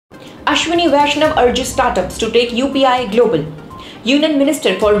Ashwini Vaishnaw urges startups to take UPI global. Union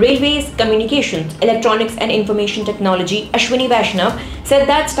Minister for Railways, Communications, Electronics and Information Technology, Ashwini Vaishnaw, said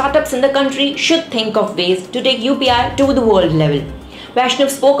that startups in the country should think of ways to take UPI to the world level. Vaishnaw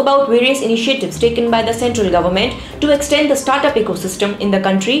spoke about various initiatives taken by the central government to extend the startup ecosystem in the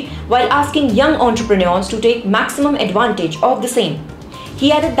country while asking young entrepreneurs to take maximum advantage of the same.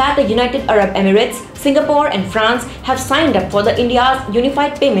 He added that the United Arab Emirates, Singapore and France have signed up for the India's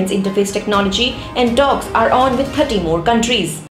Unified Payments Interface technology and talks are on with 30 more countries.